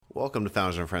Welcome to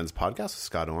Founders and Friends podcast with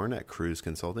Scott Orn at Cruise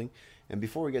Consulting. And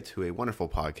before we get to a wonderful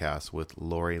podcast with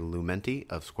Lori Lumenti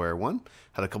of Square One,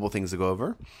 had a couple things to go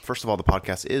over. First of all, the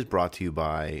podcast is brought to you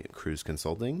by Cruise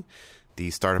Consulting, the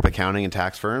startup accounting and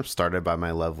tax firm started by my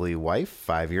lovely wife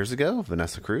 5 years ago,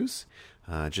 Vanessa Cruz.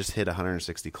 Just hit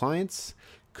 160 clients.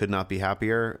 Could not be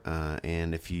happier.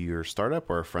 And if your startup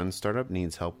or a friend's startup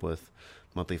needs help with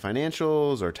monthly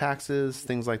financials or taxes,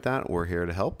 things like that, we're here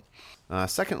to help.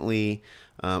 Secondly,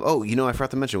 I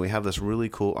forgot to mention, we have this really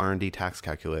cool R&D tax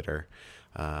calculator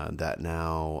that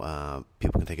now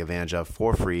people can take advantage of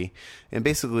for free. And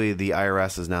basically, the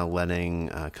IRS is now letting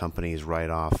companies write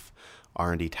off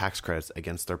R&D tax credits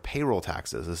against their payroll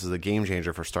taxes. This is a game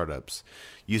changer for startups.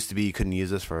 Used to be you couldn't use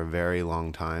this for a very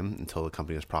long time until the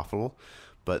company was profitable.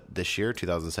 But this year,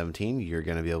 2017, you're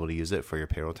going to be able to use it for your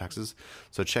payroll taxes.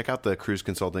 So check out the Cruise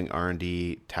Consulting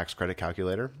R&D tax credit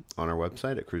calculator on our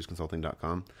website at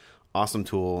cruiseconsulting.com. Awesome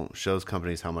tool, shows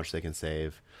companies how much they can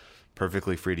save.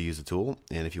 Perfectly free to use the tool.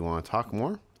 And if you want to talk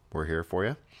more, we're here for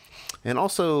you. And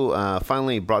also,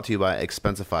 finally, brought to you by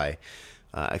Expensify.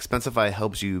 Expensify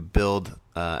helps you build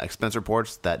expense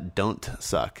reports that don't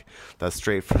suck. That's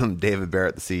straight from David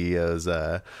Barrett, the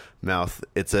CEO's mouth.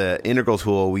 It's an integral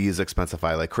tool. We use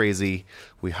Expensify like crazy.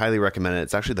 We highly recommend it.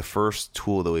 It's actually the first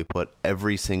tool that we put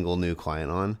every single new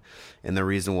client on. And the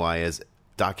reason why is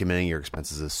documenting your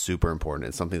expenses is super important.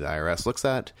 It's something the IRS looks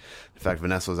at. In fact,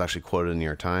 Vanessa was actually quoted in the New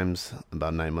York Times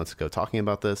about 9 months ago talking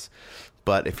about this.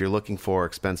 But if you're looking for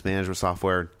expense management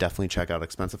software, definitely check out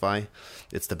Expensify.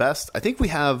 It's the best. I think we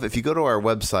have, if you go to our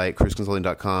website,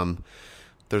 cruiseconsulting.com,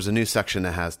 there's a new section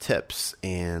that has tips.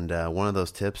 And one of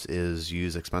those tips is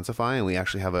use Expensify. And we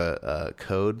actually have a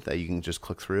code that you can just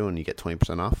click through and you get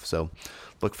 20% off. So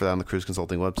look for that on the Cruise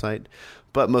Consulting website.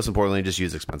 But most importantly, just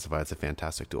use Expensify. It's a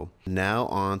fantastic tool. Now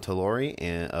on to Lori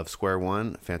of Square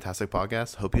One. Fantastic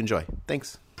podcast. Hope you enjoy.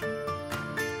 Thanks.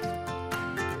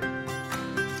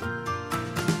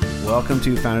 Welcome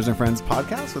to Founders and Friends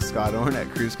podcast with Scott Orn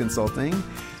at Cruise Consulting.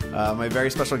 My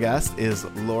very special guest is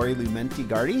Lori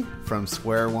Lumenti from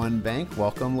Square One Bank.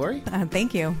 Welcome, Lori.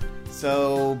 Thank you.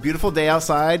 So, beautiful day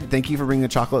outside. Thank you for bringing the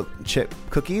chocolate chip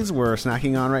cookies we're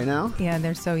snacking on right now. Yeah,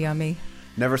 they're so yummy.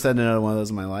 Never said another one of those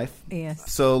in my life.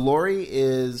 Yes. So, Lori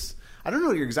is, I don't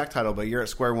know your exact title, but you're at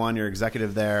Square One. You're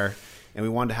executive there. And we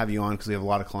wanted to have you on because we have a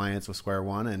lot of clients with Square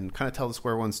One and kind of tell the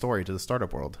Square One story to the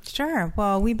startup world. Sure.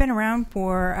 Well, we've been around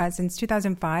for since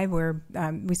 2005.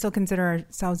 We still consider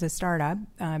ourselves a startup.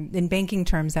 In banking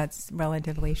terms, that's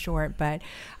relatively short. But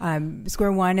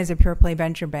Square One is a pure play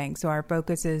venture bank. So our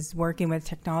focus is working with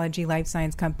technology, life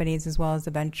science companies, as well as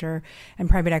the venture and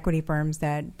private equity firms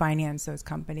that finance those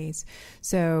companies.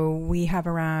 So we have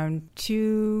around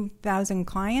 2,000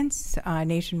 clients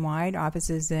nationwide,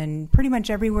 offices in pretty much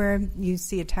everywhere you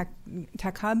see a tech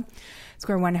hub.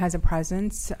 Square One has a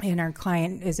presence, and our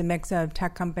client is a mix of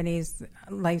tech companies,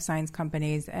 life science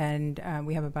companies, and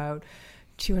we have about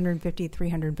 250,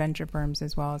 300 venture firms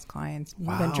as well as clients,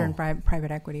 wow. Venture and private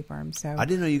equity firms. So I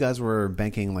didn't know you guys were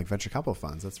banking like venture capital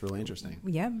funds. That's really interesting.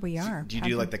 Yeah, we are. Do you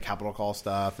do like the capital call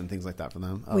stuff and things like that for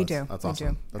them? We do. That's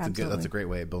awesome. We do. That's a great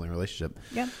way of building a relationship.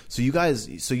 Yeah. So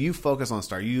you focus on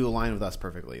start. You align with us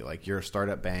perfectly. Like you're a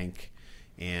startup bank.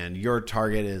 And your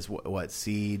target is what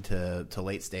seed to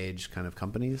late stage kind of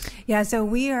companies? Yeah, so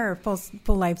we are a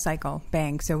full life cycle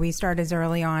bank. So we start as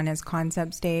early on as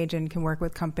concept stage and can work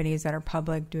with companies that are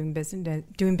public doing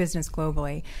business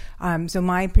globally. So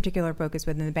my particular focus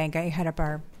within the bank, I head up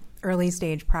our early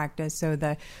stage practice. So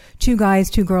the 2 guys,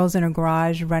 2 girls in a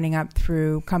garage running up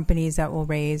through companies that will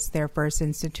raise their first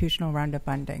institutional round of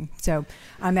funding. So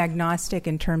I'm agnostic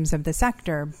in terms of the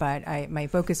sector, but my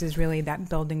focus is really that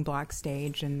building block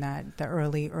stage and the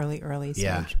early stage.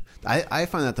 Yeah. I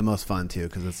find that the most fun too,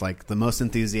 because it's like the most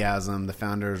enthusiasm. The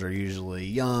founders are usually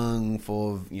young,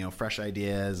 full of fresh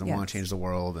ideas and want to change the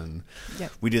world. And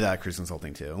we do that at Cruise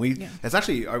Consulting too. It's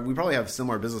actually, we probably have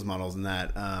similar business models in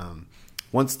that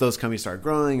once those companies start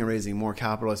growing and raising more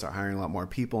capital, they start hiring a lot more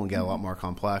people and get a lot more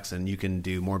complex, and you can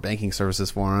do more banking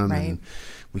services for them, and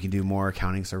we can do more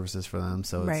accounting services for them.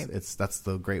 So that's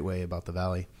the great way about the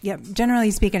Valley. Yep.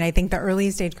 Generally speaking, I think the early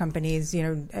stage companies,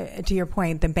 to your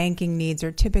point, the banking needs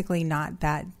are typically not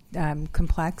that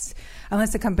complex,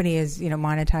 unless the company is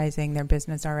monetizing their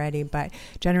business already. But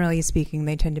generally speaking,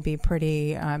 they tend to be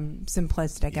pretty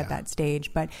simplistic at that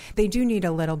stage. But they do need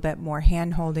a little bit more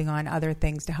hand holding on other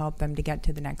things to help them to get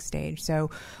to the next stage.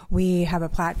 So we have a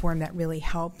platform that really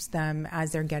helps them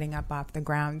as they're getting up off the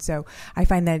ground. So I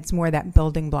find that it's more that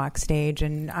building block stage,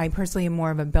 and I personally am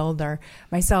more of a builder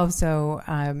myself. So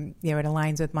it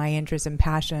aligns with my interests and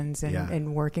passions,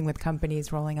 and working with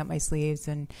companies, rolling up my sleeves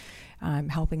and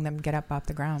helping them get up off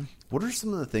the ground. What are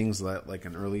some of the things that like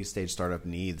an early stage startup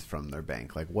needs from their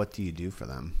bank? Like, what do you do for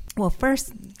them? Well,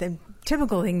 first, the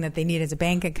typical thing that they need is a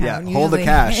bank account. Yeah, hold the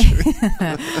cash.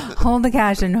 Hold the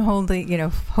cash and hold the,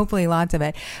 hopefully lots of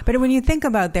it. But when you think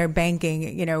about their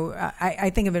banking, I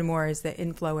think of it more as the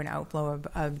inflow and outflow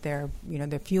of their,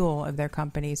 the fuel of their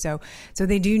company. So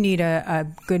they do need a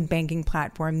good banking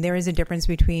platform. There is a difference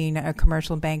between a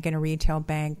commercial bank and a retail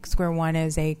bank. Square One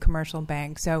is a commercial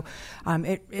bank. So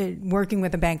working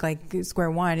with a bank like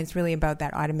Square One, it's really about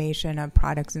that automation of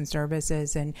products and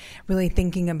services and really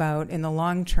thinking about, in the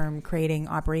long term, creating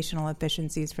operational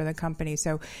efficiencies for the company.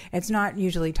 So it's not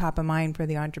usually top of mind for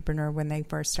the entrepreneur when they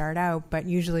first start out, but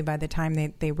usually by the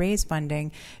time they raise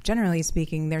funding, generally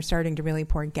speaking, they're starting to really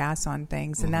pour gas on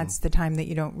things. And that's the time that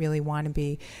you don't really want to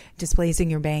be displacing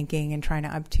your banking and trying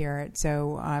to up-tier it.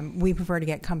 So we prefer to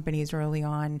get companies early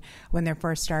on when they're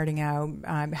first starting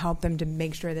out, help them to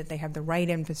make sure that they have the right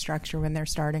infrastructure when they're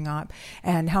starting up,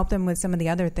 and help them with some of the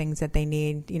other things that they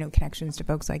need, connections to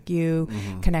folks like you,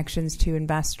 connections to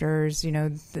investors,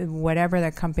 whatever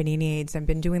the company needs. I've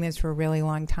been doing this for a really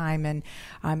long time, and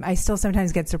I still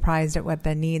sometimes get surprised at what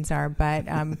the needs are. But,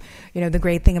 the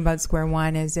great thing about Square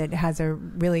One is it has a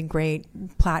really great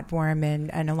platform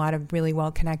and a lot of really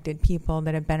well-connected people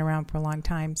that have been around for a long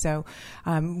time. So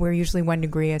we're usually 1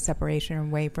 degree of separation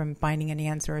away from finding an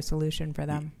answer or solution for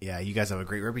them. Yeah, you guys have a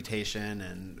great reputation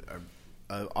and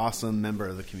an awesome member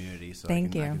of the community. So I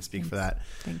can speak for that.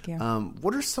 Thank you.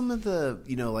 What are some of the,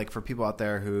 like for people out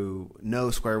there who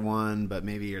know Square One, but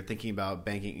maybe are thinking about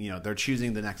banking, they're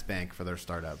choosing the next bank for their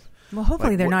startup? Well,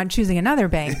 hopefully they're not choosing another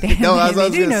bank. No, I was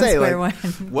going to say, Square One.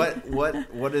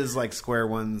 what is like Square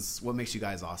One's, what makes you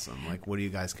guys awesome? Like, what do you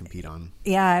guys compete on?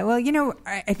 Yeah, well,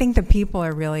 I think the people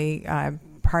are really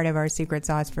part of our secret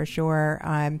sauce for sure.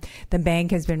 The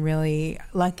bank has been really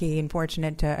lucky and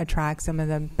fortunate to attract some of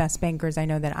the best bankers I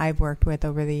know that I've worked with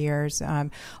over the years.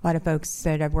 A lot of folks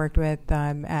that I've worked with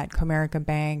at Comerica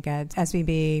Bank, at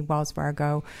SVB, Wells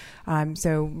Fargo.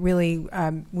 So really,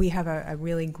 we have a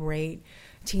really great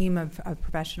team of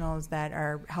professionals that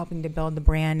are helping to build the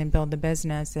brand and build the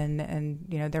business, and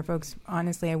they're folks,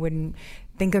 honestly, I wouldn't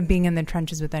think of being in the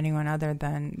trenches with anyone other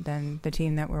than the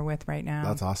team that we're with right now.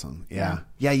 That's awesome. Yeah.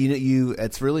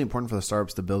 It's really important for the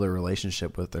startups to build a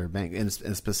relationship with their bank and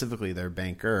specifically their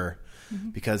banker,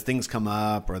 because things come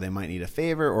up, or they might need a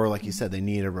favor, or like you said, they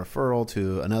need a referral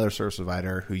to another service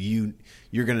provider who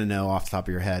you're going to know off the top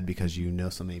of your head because you know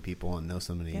so many people and know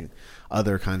so many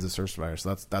other kinds of service providers.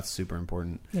 So that's super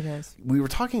important. It is. We were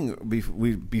talking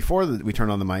before we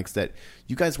turned on the mics that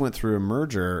you guys went through a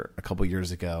merger a couple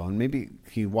years ago, and maybe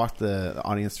can you walk the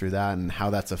audience through that and how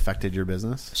that's affected your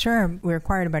business? Sure. We were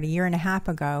acquired about 1.5 years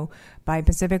ago by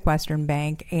Pacific Western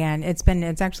Bank, and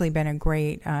it's actually been a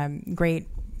great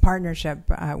partnership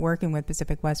working with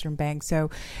Pacific Western Bank.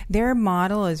 So their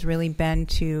model has really been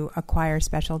to acquire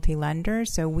specialty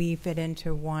lenders. So we fit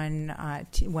into one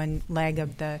leg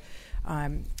of the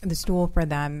stool for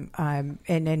them,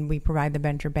 and we provide the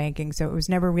venture banking. So it was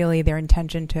never really their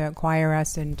intention to acquire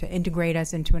us and to integrate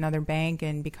us into another bank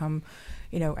and become,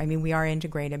 we are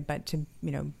integrated, but to,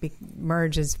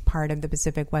 merge as part of the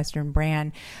Pacific Western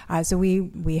brand. So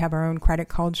we have our own credit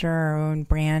culture, our own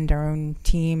brand, our own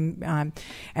team.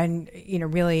 And,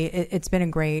 really it's been a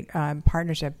great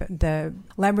partnership. The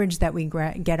leverage that we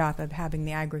get off of having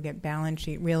the aggregate balance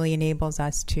sheet really enables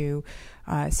us to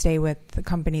stay with the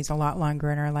companies a lot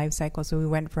longer in our life cycle. So we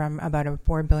went from about a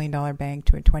 $4 billion bank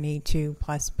to a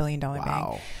 $22+ billion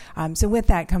bank. So with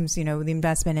that comes, the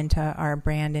investment into our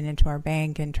brand and into our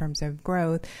bank in terms of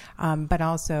growth, but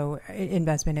also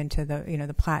investment into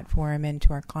the platform,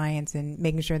 into our clients, and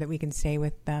making sure that we can stay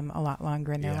with them a lot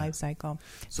longer in their life cycle.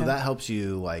 So that helps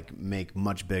you make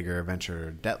much bigger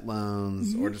venture debt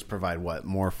loans, or just provide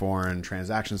more foreign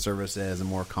transaction services and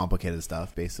more complicated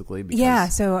stuff, basically.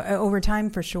 So over time,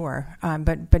 for sure,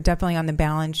 but definitely on the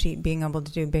balance sheet, being able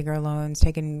to do bigger loans,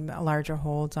 taking larger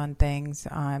holds on things,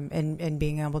 and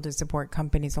being able to support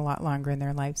companies a lot longer in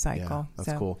their life cycle. Yeah,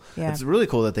 that's cool. Yeah. It's really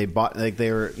cool that they bought,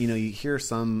 they were, you hear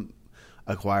some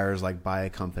acquirers buy a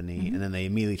company and then they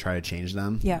immediately try to change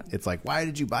them. Yeah. It's like, why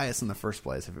did you buy us in the first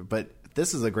place? But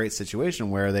this is a great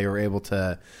situation where they were able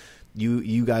to,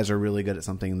 you guys are really good at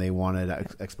something they wanted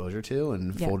exposure to,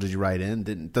 and folded you right in.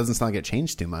 Doesn't sound like it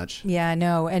changed too much. Yeah,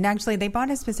 no. And actually, they bought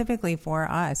it specifically for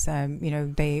us.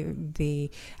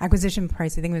 The acquisition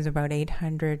price, I think, was about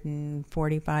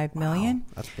 $845 million. Wow,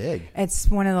 that's big. It's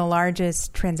one of the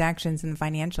largest transactions in the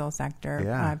financial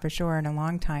sector, for sure, in a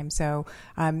long time. So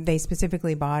they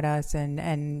specifically bought us,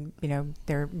 and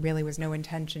there really was no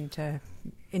intention to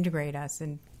integrate us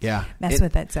and mess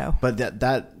with it. So, but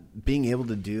that being able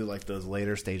to do like those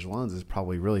later stage loans is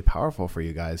probably really powerful for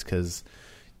you guys because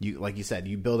you, like you said,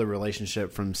 you build a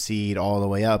relationship from seed all the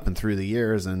way up and through the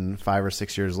years, and 5 or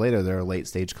 6 years later, they're a late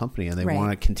stage company and they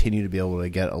want to continue to be able to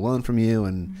get a loan from you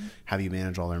and have you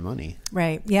manage all their money.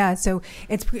 Right. Yeah. So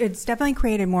it's definitely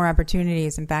created more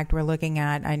opportunities. In fact, we're looking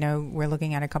at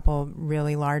a couple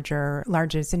really larger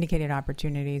syndicated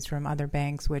opportunities from other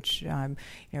banks, which, in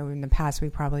the past we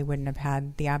probably wouldn't have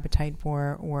had the appetite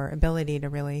for or ability to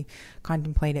really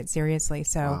contemplate it seriously.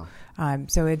 So,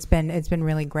 so it's been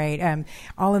really great.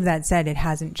 All of that said, it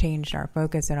hasn't changed our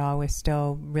focus at all. We're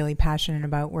still really passionate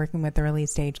about working with early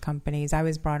stage companies. I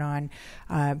was brought on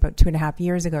about 2.5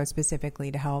 years ago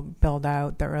specifically to help build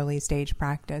out the early stage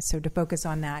practice. So to focus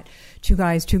on that, 2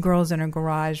 guys, 2 girls in a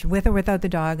garage, with or without the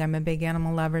dog. I'm a big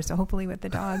animal lover, so hopefully with the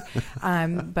dog.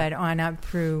 But on up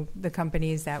through the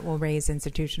companies that will raise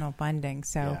institutional funding.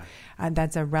 So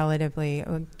that's a relatively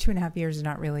 2.5 years is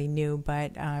not really new,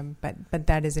 but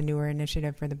that is a newer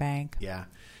initiative for the bank. Yeah.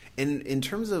 In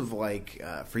terms of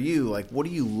for you, what are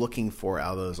you looking for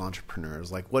out of those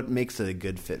entrepreneurs? What makes it a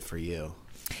good fit for you?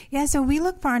 Yeah, so we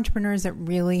look for entrepreneurs that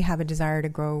really have a desire to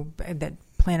grow, that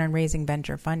plan on raising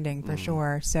venture funding for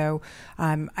sure. So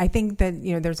I think that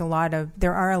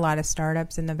there are a lot of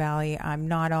startups in the Valley.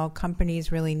 Not all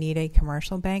companies really need a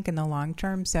commercial bank in the long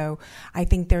term. So I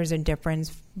think there's a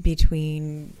difference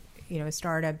between a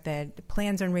startup that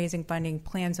plans on raising funding,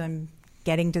 plans on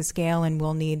getting to scale and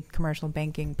will need commercial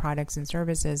banking products and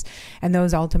services. And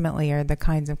those ultimately are the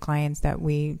kinds of clients that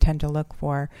we tend to look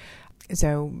for.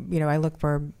 So, I look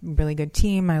for a really good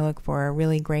team. I look for a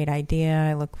really great idea.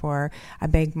 I look for a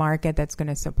big market that's going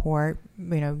to support,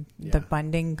 the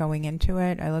funding going into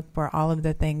it. I look for all of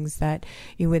the things that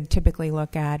you would typically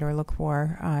look at or look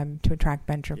for to attract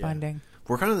venture funding.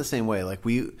 We're kind of the same way.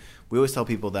 We always tell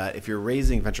people that if you're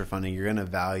raising venture funding, you're going to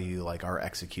value our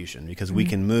execution because we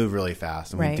can move really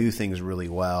fast and we do things really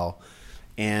well.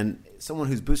 And someone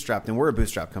who's bootstrapped, and we're a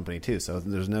bootstrap company too, so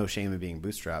there's no shame in being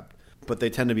bootstrapped, but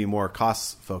they tend to be more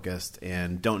cost focused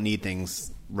and don't need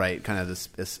things kind of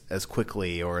as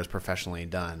quickly or as professionally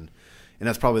done. And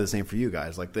that's probably the same for you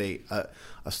guys.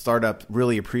 A startup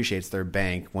really appreciates their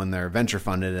bank when they're venture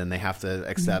funded and they have to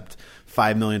accept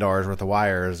 $5 million worth of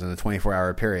wires in a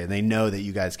 24-hour period. They know that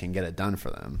you guys can get it done for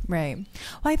them. Right.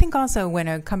 Well, I think also when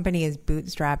a company is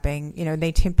bootstrapping,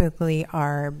 they typically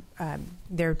are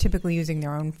they're typically using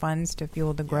their own funds to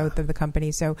fuel the growth of the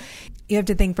company. So you have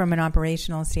to think from an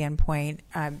operational standpoint.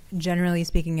 Generally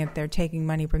speaking, if they're taking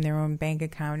money from their own bank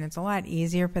account, it's a lot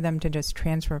easier for them to just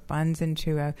transfer funds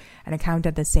into an account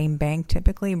at the same bank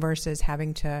typically versus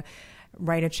having to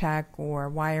write a check or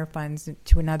wire funds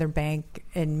to another bank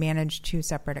and manage 2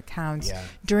 separate accounts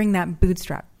during that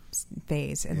bootstrap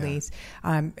phase at least.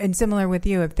 And similar with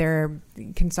you, if they're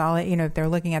if they're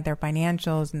looking at their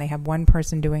financials and they have one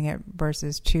person doing it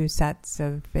versus 2 sets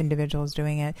of individuals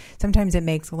doing it, sometimes it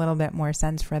makes a little bit more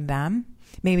sense for them.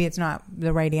 Maybe it's not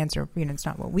the right answer, it's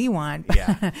not what we want.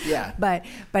 But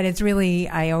it's really,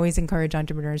 I always encourage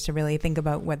entrepreneurs to really think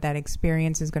about what that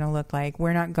experience is going to look like.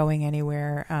 We're not going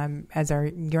anywhere,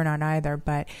 you're not either,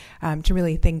 but to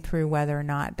really think through whether or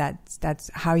not that's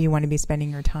how you want to be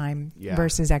spending your time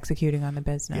versus executing on the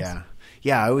business.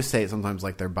 Yeah, I always say sometimes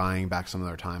they're buying back some of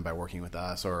their time by working with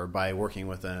us or by working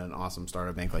with an awesome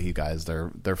startup bank like you guys.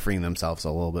 They're freeing themselves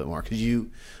a little bit more because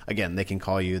they can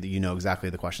call you, that exactly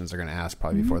the questions they're going to ask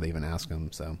probably before they even ask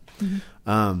them. So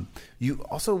you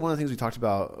also, one of the things we talked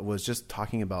about was just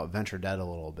talking about venture debt a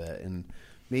little bit and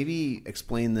maybe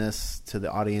explain this to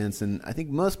the audience. And I think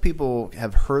most people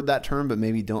have heard that term, but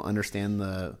maybe don't understand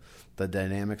the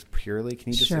dynamics purely.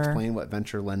 Can you just explain what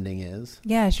venture lending is?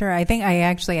 Yeah, sure. I think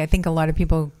a lot of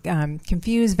people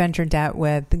confuse venture debt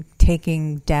with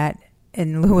taking debt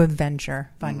in lieu of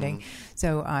venture funding.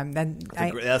 So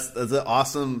that's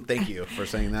awesome. Thank you for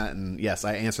saying that. And yes,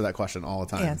 I answer that question all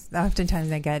the time. Yes, oftentimes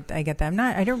I get that.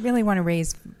 I don't really want to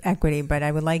raise equity, but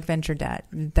I would like venture debt.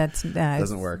 That's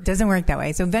doesn't work that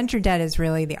way. So venture debt is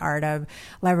really the art of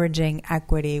leveraging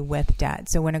equity with debt.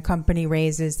 So when a company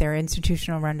raises their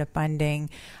institutional round of funding,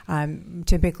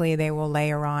 typically they will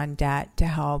layer on debt to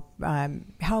help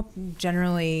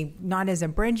generally not as a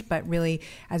bridge, but really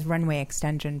as runway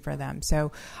extension for them.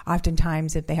 So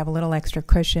oftentimes if they have a little extra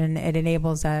cushion, it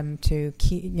enables them to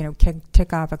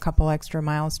tick off a couple extra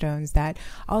milestones that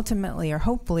ultimately or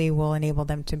hopefully will enable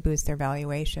them to boost their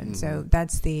valuation. So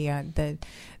that's the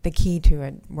the key to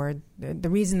it, or the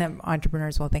reason that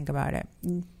entrepreneurs will think about it.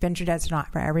 Venture debt's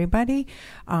not for everybody,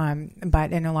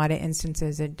 but in a lot of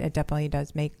instances, it definitely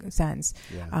does make sense.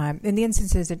 Yeah. In the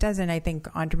instances it doesn't, I think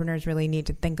entrepreneurs really need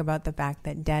to think about the fact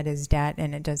that debt is debt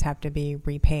and it does have to be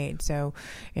repaid. So,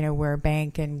 we're a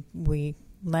bank and we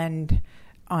lend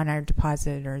on our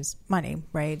depositors' money,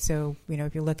 right? So,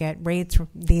 if you look at rates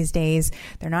these days,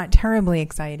 they're not terribly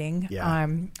exciting. Yeah.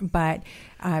 But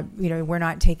we're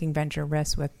not taking venture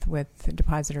risks with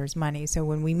depositors' money. So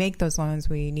when we make those loans,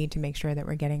 we need to make sure that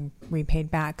we're getting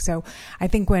repaid back. So I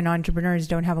think when entrepreneurs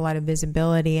don't have a lot of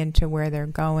visibility into where they're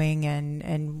going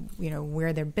and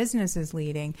where their business is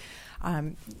leading,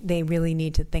 they really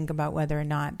need to think about whether or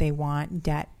not they want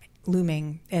debt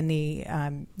looming and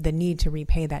the need to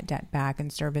repay that debt back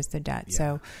and service the debt. Yeah.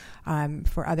 So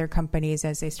for other companies,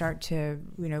 as they start to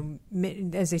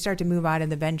move out of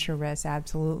the venture risk,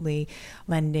 absolutely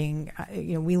lending,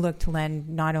 we look to lend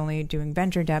not only doing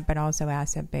venture debt, but also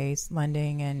asset-based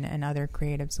lending and other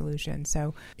creative solutions.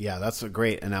 So yeah, that's a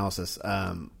great analysis.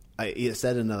 It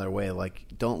said another way, like,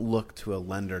 don't look to a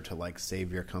lender to like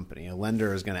save your company. A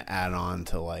lender is going to add on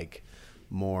to like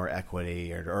more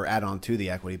equity or add on to the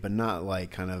equity, but not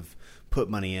like kind of put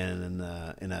money in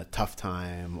a tough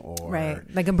time or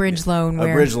right, like a bridge loan.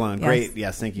 A bridge loan, yes. Great.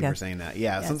 Yes, thank you yes. for saying that.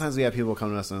 Yeah, yes. Sometimes we have people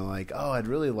come to us and they're like, "Oh, I'd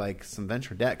really like some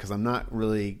venture debt because I'm not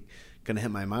really going to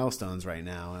hit my milestones right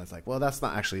now." And it's like, well, that's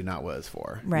not what it's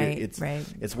for. Right.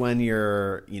 It's when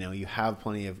you're, you have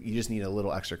plenty of, you just need a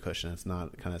little extra cushion. It's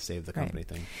not kind of save the company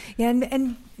thing. Yeah.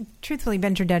 And truthfully,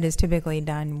 venture debt is typically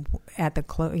done at the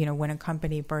when a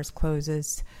company first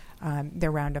closes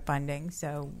their round of funding.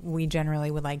 So we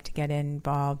generally would like to get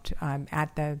involved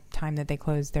at the time that they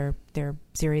close their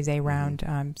Series A round,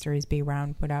 Series B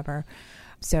round, whatever.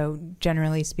 So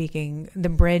generally speaking, the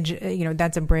bridge,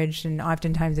 that's a bridge, and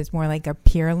oftentimes it's more like a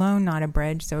peer loan, not a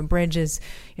bridge. So a bridge is,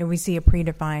 we see a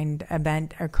predefined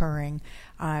event occurring.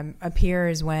 A peer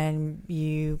is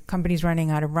when companies running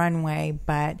out of runway,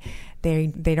 but they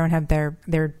don't have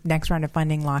their next round of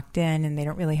funding locked in, and they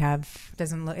don't really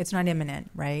it's not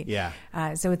imminent, right? Yeah.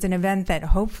 So it's an event that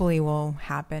hopefully will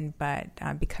happen, but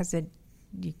because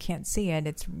you can't see it,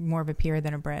 it's more of a pier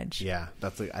than a bridge. Yeah,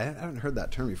 I haven't heard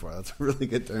that term before. That's a really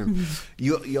good term.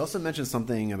 You also mentioned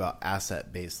something about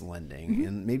asset-based lending,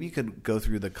 and maybe you could go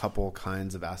through the couple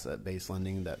kinds of asset-based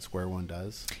lending that Square One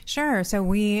does. Sure. So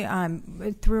we,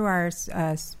 through our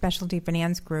specialty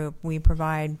finance group, we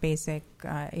provide basic,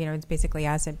 it's basically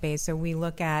asset-based. So we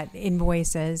look at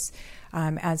invoices.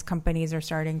 As companies are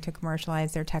starting to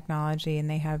commercialize their technology and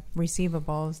they have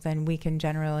receivables, then we can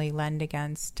generally lend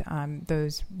against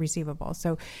those receivables.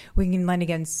 So we can lend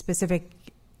against specific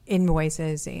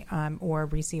invoices or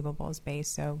receivables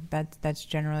based. So that's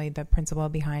generally the principle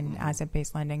behind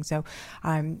asset-based lending. So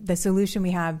the solution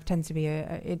we have tends to be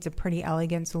it's a pretty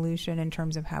elegant solution in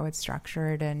terms of how it's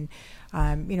structured, and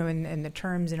and the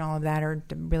terms and all of that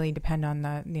really depend on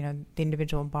the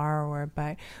individual borrower.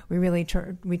 But we really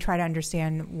we try to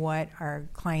understand what our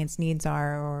clients' needs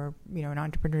are, or an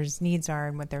entrepreneur's needs are,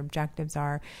 and what their objectives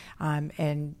are,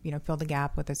 and fill the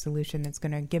gap with a solution that's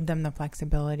going to give them the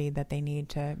flexibility that they need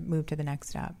to move to the next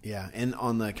step. Yeah, and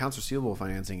on the accounts receivable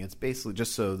financing, it's basically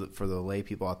just so that for the lay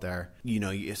people out there,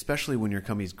 especially when your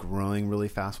company's growing really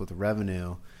fast with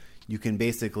revenue, you can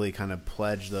basically kind of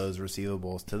pledge those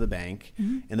receivables to the bank,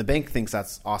 and the bank thinks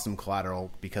that's awesome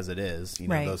collateral because it is.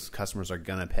 Those customers are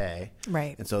going to pay,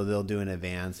 right? And so they'll do an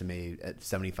advance, and maybe at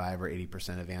 75 or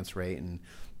 80% advance rate, and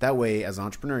that way, as an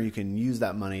entrepreneur, you can use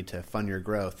that money to fund your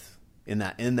growth in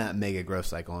that mega growth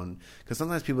cycle. And because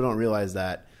sometimes people don't realize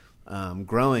that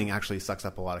growing actually sucks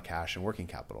up a lot of cash and working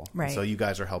capital. Right. And so you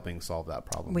guys are helping solve that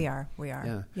problem. We are.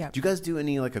 Yeah. Yep. Do you guys do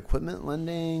any like equipment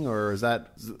lending, or is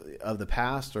that of the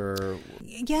past? Or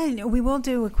yeah, we will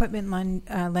do equipment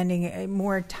lending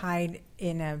more tied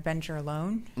in a venture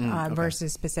loan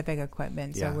versus specific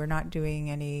equipment. So we're not doing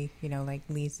any like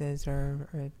leases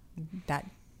or that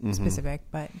specific,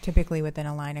 but typically within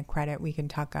a line of credit we can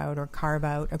tuck out or carve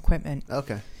out equipment.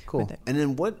 Okay, cool. And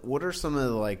then what are some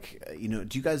of the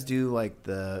do you guys do like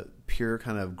the pure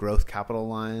kind of growth capital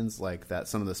lines like that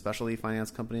some of the specialty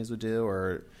finance companies would do,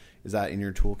 or is that in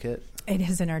your toolkit? It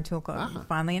is in our toolkit.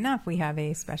 Funnily enough, we have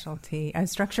a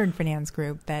structured finance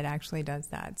group that actually does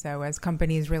that. So as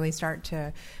companies really start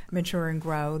to mature and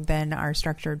grow, then our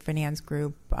structured finance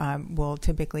group will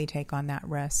typically take on that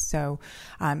risk. So,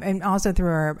 and also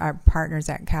through our partners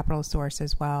at Capital Source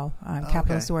as well.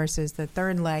 Capital Source is the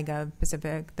third leg of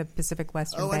the Pacific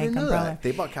Western Bank I didn't know umbrella. That.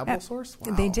 They bought Capital Source?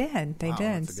 Wow. They did. That's a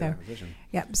good so, acquisition.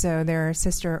 Yep. So they're a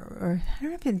sister, or I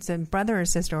don't know if it's a brother or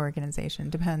sister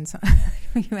organization. Depends depends on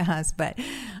who you ask,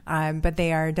 but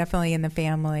they are definitely in the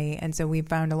family. And so we've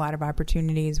found a lot of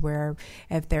opportunities where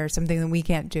if there's something that we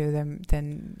can't do,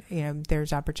 then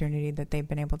there's opportunity that they've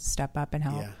been able to step up and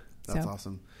help. Yeah, that's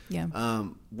awesome. Yeah.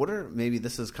 What are, maybe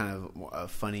this is kind of a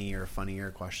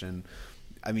funnier question.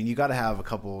 I mean, you got to have a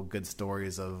couple good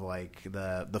stories of like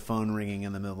the phone ringing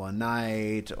in the middle of the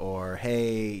night, or,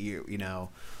 hey,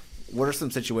 what are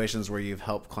some situations where you've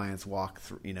helped clients work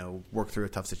through a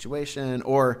tough situation,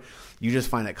 or you just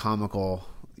find it comical,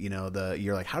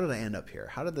 you're like, how did I end up here?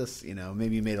 How did this,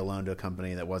 maybe you made a loan to a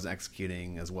company that wasn't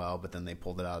executing as well, but then they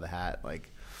pulled it out of the hat.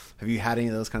 Like, have you had any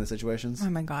of those kind of situations? Oh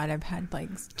my God, I've had like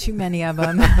too many of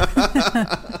them.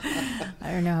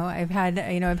 I don't know. I've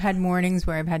had mornings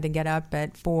where I've had to get up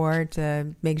at 4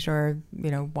 to make sure,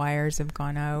 wires have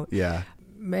gone out. Yeah.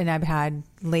 And I've had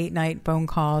late night phone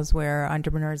calls where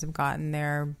entrepreneurs have gotten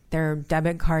their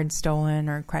debit card stolen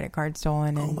or credit card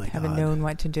stolen and haven't known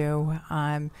what to do.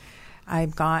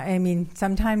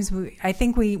 Sometimes I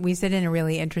think we sit in a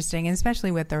really interesting, and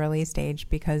especially with the early stage,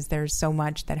 because there's so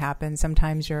much that happens.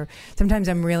 Sometimes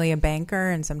I'm really a banker,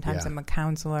 and sometimes I'm a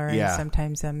counselor, and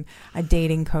sometimes I'm a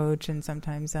dating coach, and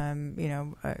sometimes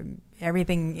I'm,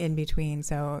 everything in between.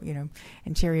 So,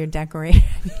 interior decorating.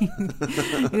 You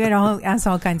can ask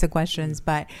all kinds of questions,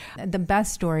 but the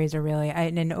best stories are really,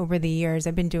 and over the years,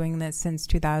 I've been doing this since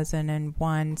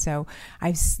 2001. So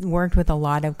I've worked with a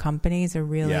lot of companies,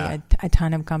 a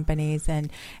ton of companies,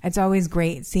 and it's always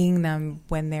great seeing them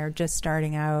when they're just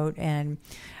starting out. And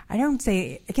I can't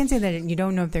say that you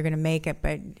don't know if they're going to make it,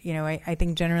 but I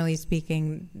think generally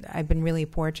speaking, I've been really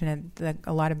fortunate that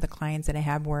a lot of the clients that I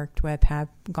have worked with have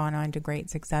gone on to great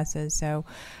successes. So,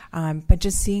 but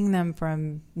just seeing them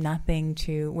from nothing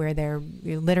to where they're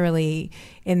literally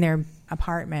in their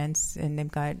apartments and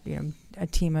they've got a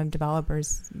team of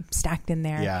developers stacked in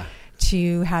there,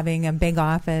 to having a big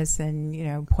office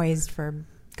and poised for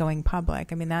going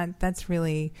public. I mean, that's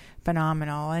really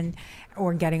phenomenal,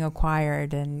 or getting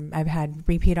acquired. And I've had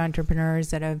repeat entrepreneurs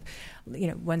that have,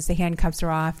 once the handcuffs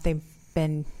are off,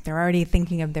 they're already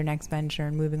thinking of their next venture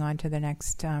and moving on to the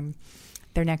next,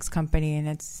 their next company.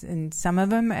 And some of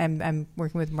them, I'm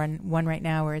working with one right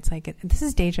now where it's like, this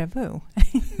is deja vu.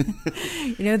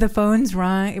 The phone's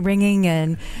ringing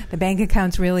and the bank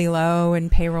account's really low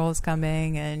and payroll's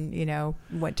coming and,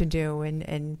 what to do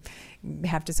and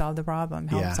have to solve the problem,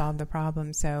 solve the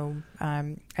problem. So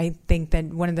I think that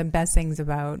one of the best things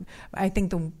about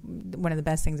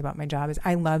my job is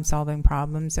I love solving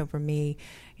problems. So for me,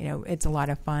 it's a lot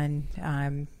of fun.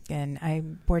 And I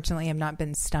fortunately have not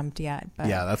been stumped yet. But,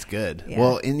 yeah, that's good. Yeah.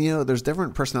 Well, and there's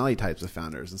different personality types of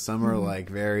founders, and some are like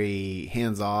very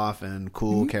hands off and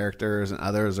cool characters, and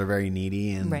others are very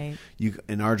needy. And you,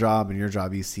 in our job and your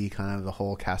job, you see kind of the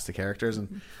whole cast of characters.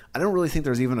 And I don't really think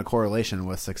there's even a correlation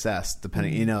with success,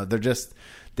 depending. They're just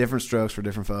different strokes for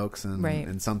different folks,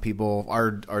 and some people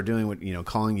are doing what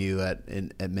calling you at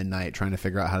midnight trying to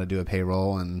figure out how to do a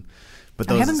payroll and. But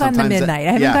I haven't gone to midnight.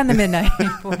 I haven't gone to midnight,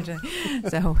 unfortunately.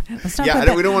 So let's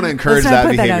not we don't want to encourage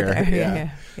that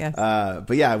behavior. Yeah.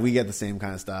 But we get the same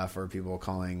kind of stuff, or people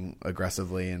calling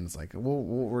aggressively, and it's like, well,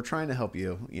 we're trying to help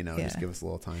you. Just give us a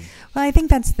little time. Well, I think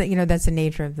that's the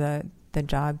nature of the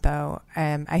job, though.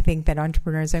 I think that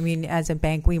entrepreneurs, as a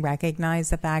bank, we recognize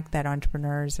the fact that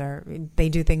entrepreneurs they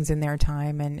do things in their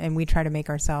time, and we try to make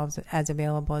ourselves as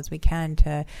available as we can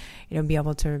to, be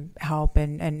able to help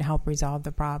and help resolve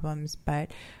the problems.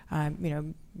 But,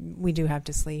 we do have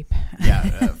to sleep.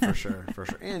 Yeah, for sure.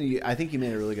 And I think you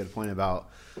made a really good point about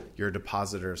your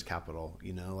depositor's capital,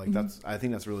 I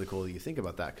think that's really cool that you think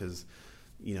about that, because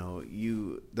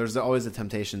there's always a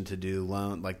temptation to do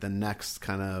loan, like the next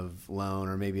kind of loan,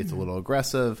 or maybe it's a little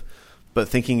aggressive, but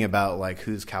thinking about like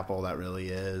whose capital that really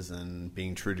is and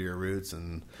being true to your roots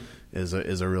is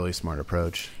a really smart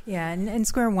approach. Yeah. And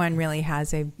Square One really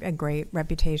has a great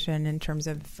reputation in terms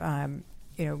of,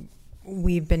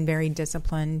 we've been very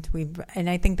disciplined. And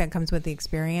I think that comes with the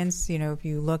experience. If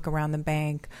you look around the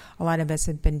bank, a lot of us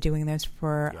have been doing this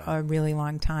for a really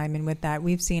long time. And with that,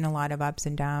 we've seen a lot of ups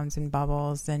and downs and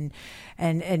bubbles, and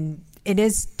it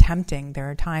is tempting.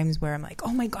 There are times where I'm like,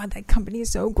 oh my God, that company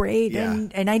is so great. Yeah.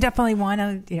 And I definitely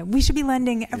want to, we should be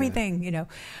lending everything,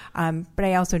 but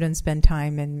I also don't spend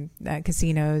time in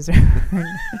casinos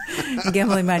or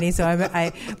gambling money. So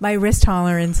my risk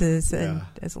tolerance is a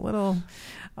little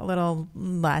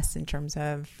less in terms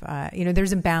of,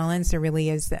 there's a balance. There really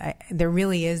is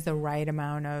the right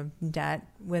amount of debt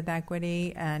with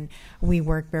equity. And we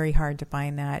work very hard to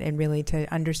find that and really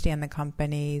to understand the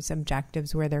company's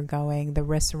objectives, where they're going, the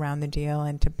risks around the deal,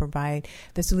 and to provide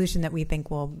the solution that we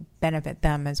think will benefit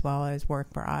them as well as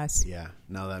work for us. Yeah,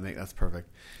 no, that's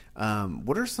perfect. Are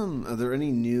there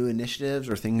any new initiatives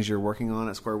or things you're working on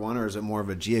at Square One, or is it more of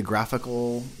a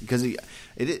geographical? Because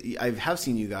I have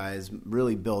seen you guys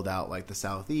really build out like the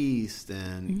Southeast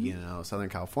and Southern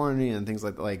California and things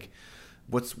like that. Like,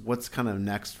 what's kind of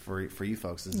next for you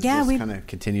folks? Is it just kind of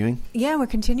continuing? Yeah, we're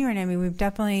continuing. I mean,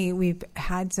 we've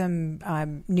had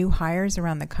some new hires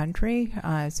around the country.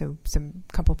 So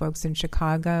couple folks in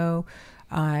Chicago,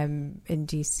 in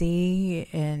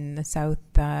DC, in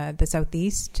the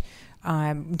Southeast.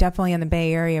 Definitely in the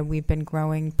Bay Area, we've been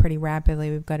growing pretty rapidly.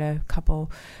 We've got a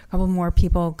couple more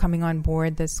people coming on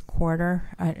board this quarter.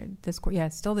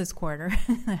 Still this quarter.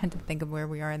 I had to think of where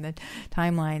we are in the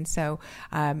timeline. So,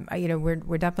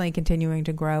 we're definitely continuing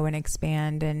to grow and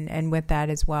expand, and with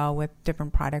that as well, with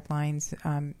different product lines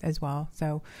as well.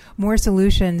 So, more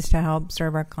solutions to help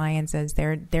serve our clients as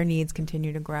their needs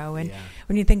continue to grow. And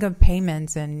when you think of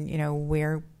payments and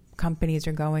where companies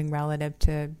are going relative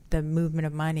to the movement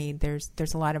of money, there's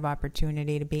a lot of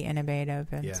opportunity to be innovative.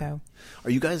 And so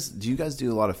do you guys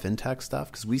do a lot of fintech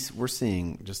stuff? Because we're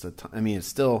seeing just it's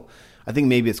still, I think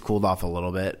maybe it's cooled off a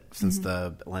little bit since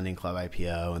the Lending Club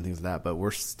IPO and things like that, but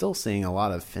we're still seeing a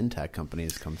lot of fintech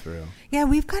companies come through. Yeah,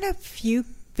 we've got a few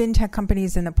fintech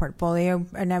companies in the portfolio,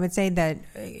 and I would say that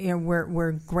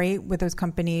we're great with those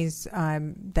companies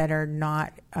that are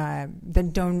not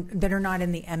that are not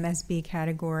in the MSB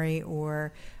category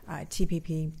or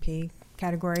TPPP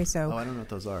category. So I don't know what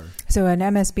those are. So an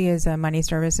MSB is a money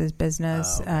services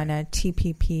business, and a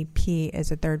TPPP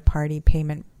is a third party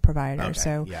payment provider. Okay.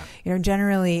 So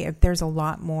generally, if there's a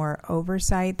lot more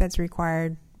oversight that's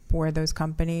required for those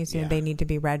companies, they need to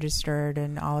be registered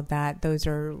and all of that.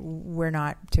 We're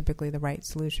not typically the right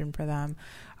solution for them.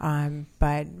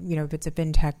 But if it's a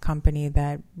fintech company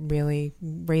that really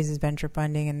raises venture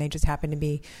funding and they just happen to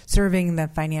be serving the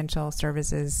financial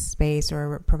services space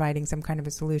or providing some kind of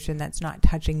a solution that's not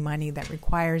touching money that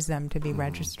requires them to be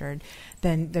registered,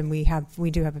 then we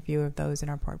do have a few of those in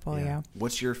our portfolio. Yeah.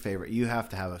 What's your favorite? You have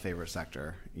to have a favorite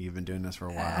sector. You've been doing this for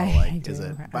a while. Is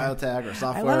it biotech or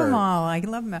software? I love them all. I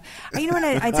love them all.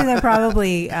 I'd say that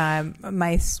probably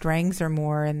my strengths are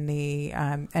more in the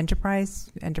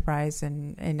enterprise,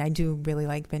 and I do really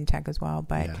like fintech as well.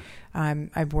 But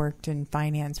I've worked in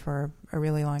finance for a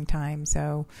really long time.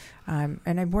 So, and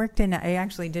I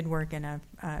actually did work in a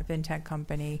fintech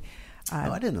company.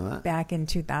 I didn't know that. Back in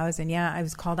 2000. Yeah, it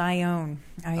was called IOWN.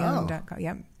 IOWN.com.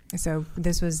 Yep. So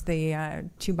this was the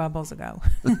 2 bubbles ago.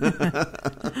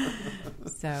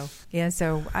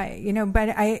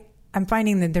 I'm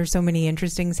finding that there's so many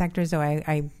interesting sectors. So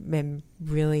I've been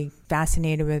really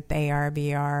fascinated with AR,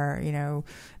 VR,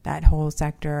 that whole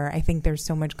sector. I think there's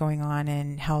so much going on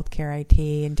in healthcare, IT,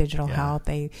 and digital health.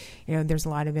 There's a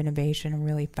lot of innovation. I'm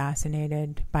really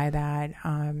fascinated by that.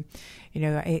 I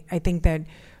think that,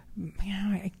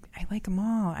 I like them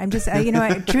all. I'm just,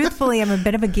 truthfully, I'm a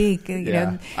bit of a geek.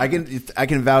 I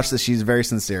can vouch that she's very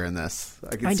sincere in this.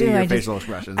 I can see your facial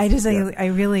expressions. I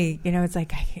really, it's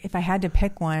like if I had to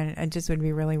pick one, it just would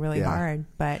be really, really hard.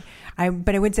 But I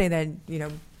would say that,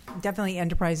 definitely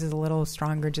enterprise is a little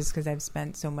stronger just because I've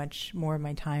spent so much more of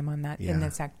my time on that in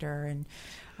the sector. And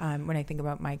when I think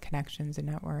about my connections and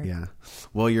network. Yeah.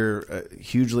 Well, you're a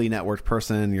hugely networked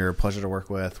person. You're a pleasure to work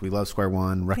with. We love Square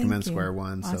One, recommend Square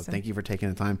One. Awesome. So thank you for taking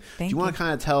the time. Do you want to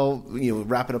kind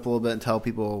of wrap it up a little bit and tell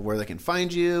people where they can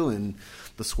find you and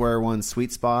the Square One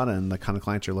sweet spot and the kind of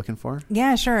clients you're looking for?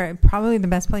 Yeah, sure. Probably the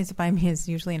best place to find me is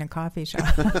usually in a coffee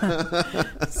shop.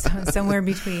 Somewhere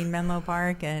between Menlo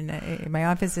Park and my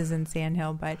office is in Sand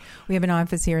Hill, but we have an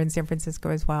office here in San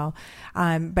Francisco as well.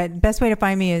 But best way to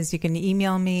find me is you can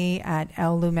email me at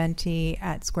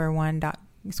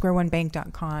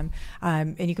llumenti@squareonebank.com.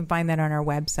 And you can find that on our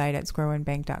website at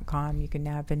squareonebank.com. You can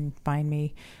nav and find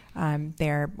me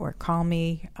there or call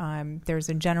me. There's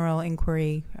a general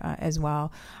inquiry as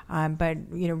well. But,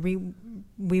 we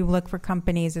look for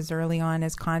companies as early on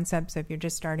as concepts. So if you're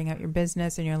just starting out your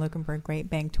business and you're looking for a great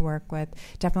bank to work with,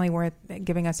 definitely worth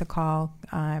giving us a call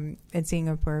and seeing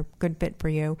if we're a good fit for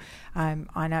you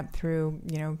on up through,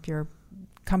 if you're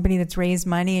company that's raised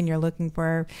money and you're looking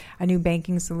for a new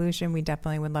banking solution, we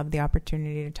definitely would love the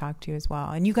opportunity to talk to you as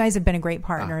well. And you guys have been a great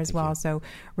partner as well. So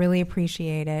really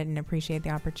appreciate it and appreciate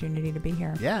the opportunity to be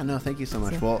here. Yeah, no, thank you so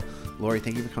much. Well, Lori,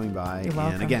 thank you for coming by. You're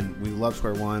welcome. And again, we love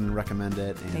Square One, recommend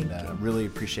it, and really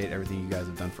appreciate everything you guys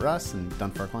have done for us and done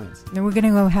for our clients. And we're going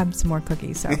to go have some more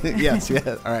cookies. So yes.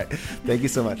 All right. Thank you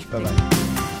so much.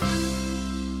 Bye-bye.